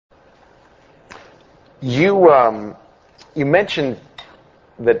You mentioned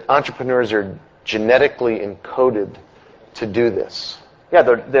that entrepreneurs are genetically encoded to do this. Yeah,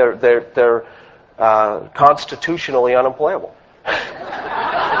 they're constitutionally unemployable.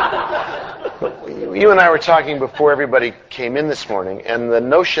 You and I were talking before everybody came in this morning, and the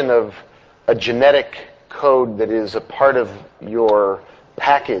notion of a genetic code that is a part of your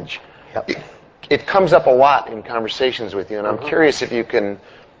package, it comes up a lot in conversations with you, and I'm curious if you can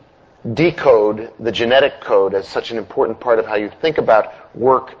decode the genetic code as such an important part of how you think about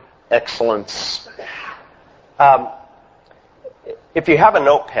work excellence. If you have a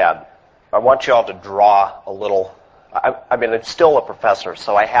notepad, I want you all to draw a little. I mean, I'm still a professor,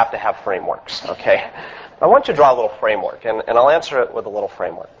 so I have to have frameworks, okay? I want you to draw a little framework, and I'll answer it with a little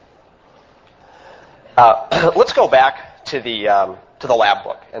framework. Let's go back to the lab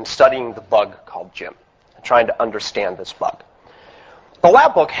book and studying the bug called Jim, and trying to understand this bug. The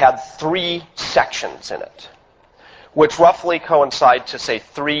lab book had 3 sections in it, which roughly coincide to, say,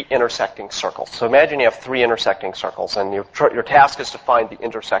 3 intersecting circles. So imagine you have 3 intersecting circles, and your task is to find the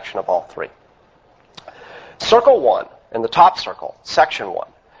intersection of all 3. Circle 1, in the top circle, section 1,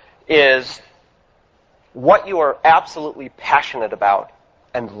 is what you are absolutely passionate about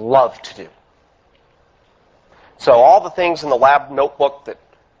and love to do. So all the things in the lab notebook that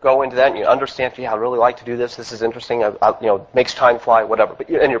go into that, and you understand, yeah, I really like to do this, this is interesting, makes time fly, whatever,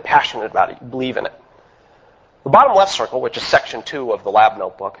 and you're passionate about it, you believe in it. The bottom left circle, which is section 2 of the lab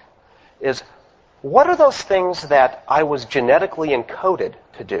notebook, is what are those things that I was genetically encoded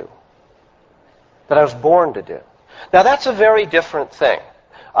to do, that I was born to do? Now, that's a very different thing.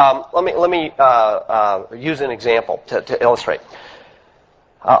 Let me use an example to illustrate.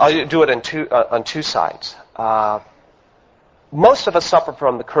 I'll do it on two sides. Most of us suffer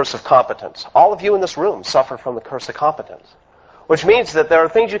from the curse of competence. All of you in this room suffer from the curse of competence, which means that there are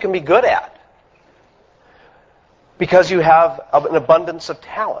things you can be good at because you have an abundance of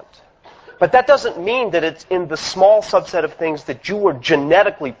talent. But that doesn't mean that it's in the small subset of things that you were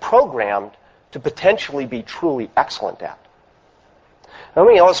genetically programmed to potentially be truly excellent at. Now,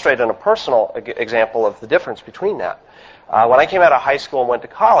 let me illustrate in a personal example of the difference between that. When I came out of high school and went to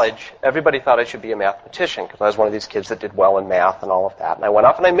college, everybody thought I should be a mathematician because I was one of these kids that did well in math and all of that. And I went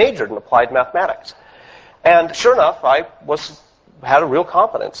off and I majored in applied mathematics. And sure enough, I had a real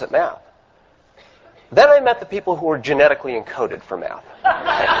competence at math. Then I met the people who were genetically encoded for math.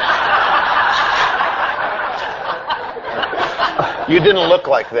 You didn't look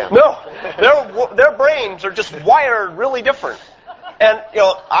like them. No. Their brains are just wired really different. And,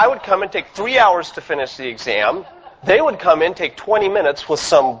 I would come and take 3 hours to finish the exam. They would come in, take 20 minutes with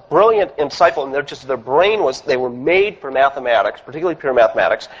some brilliant, insightful, and their brain they were made for mathematics, particularly pure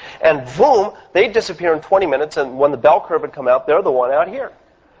mathematics, and boom, they'd disappear in 20 minutes, and when the bell curve would come out, they're the one out here.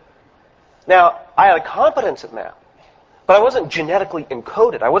 Now, I had a competence at math, but I wasn't genetically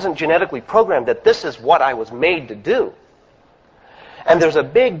encoded. I wasn't genetically programmed that this is what I was made to do. And there's a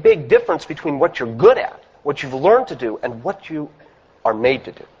big, big difference between what you're good at, what you've learned to do, and what you are made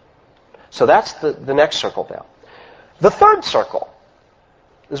to do. So that's the next circle down. The third circle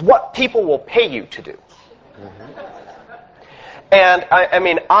is what people will pay you to do. And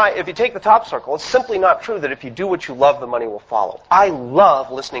if you take the top circle, it's simply not true that if you do what you love, the money will follow. I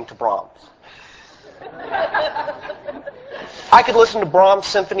love listening to Brahms. I could listen to Brahms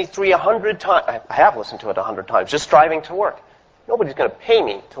Symphony 3 100 times. I have listened to it 100 times, just driving to work. Nobody's going to pay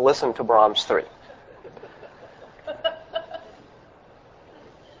me to listen to Brahms 3.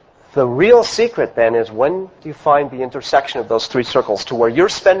 The real secret, then, is when do you find the intersection of those 3 circles to where you're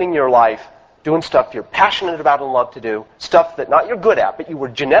spending your life doing stuff you're passionate about and love to do, stuff that not you're good at, but you were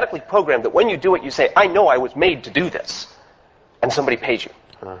genetically programmed that when you do it, you say, I know I was made to do this. And somebody pays you.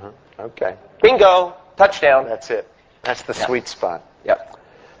 Okay. Bingo. Touchdown. That's it. That's the sweet spot. Yep.